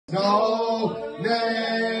No,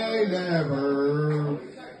 nay, never.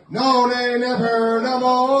 No, nay, never, no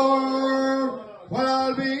more. Well,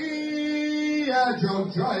 I'll be a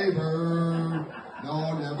drunk driver.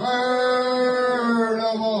 No, never,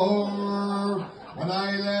 no more. When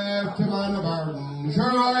I left him on the garden,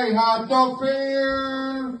 sure I had no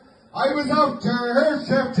fear. I was out there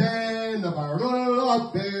shifting the barrel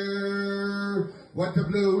up there. With the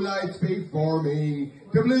blue lights before me,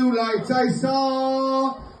 the blue lights I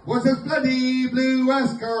saw was a bloody blue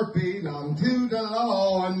escort belonged to the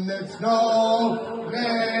law, and it's no,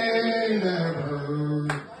 nay, never,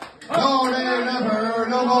 no, nay, never,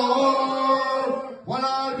 no more. Well,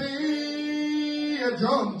 I'll be a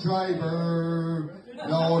drunk driver,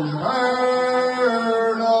 no,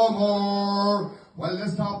 never, no more. Well, they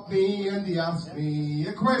stopped me and they asked me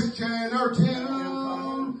a question or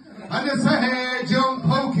two, and they said, young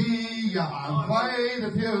pokey, you have quite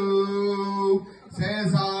a few.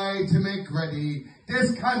 Says I to make ready,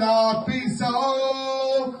 this cannot be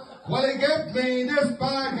so. Well, he gave me this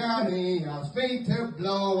bag and he asked me to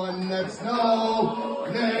blow, and it's no,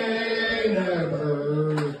 nay,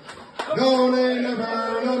 never. No, nay,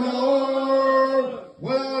 never, no more.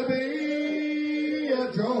 Well, I'll be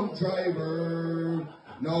a drunk driver.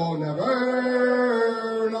 No,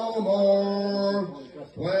 never, no more.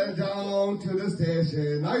 Went down to the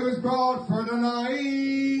station, I was brought for the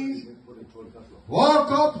night.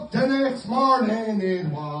 Woke up the next morning, it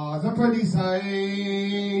was a pretty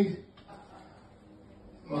sight.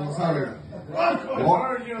 Oh, sorry.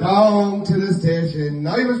 Down to the station,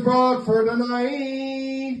 I was brought for the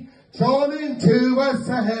night. Thrown into a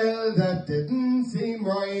cell that didn't seem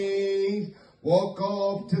right. Woke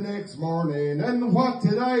up the next morning, and what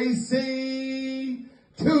did I see?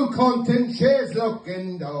 Two content shades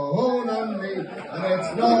looking down on me, and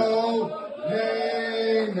it's no,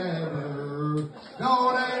 nay, never.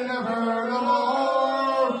 No, nay, never, no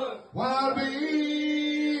more. Well, I'll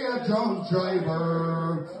be a drunk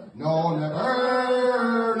driver. No,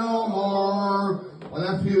 never, no more. Well,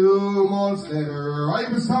 a few months later, I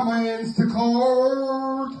was summoned to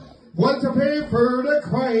court. Well, to pay for the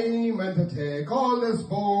crime and to take all the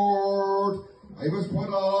sport. I was put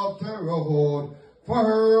off the road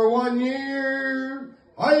for 1 year.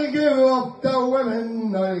 I give up the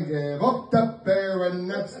women, I give up the beer, and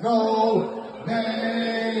that's no, nay.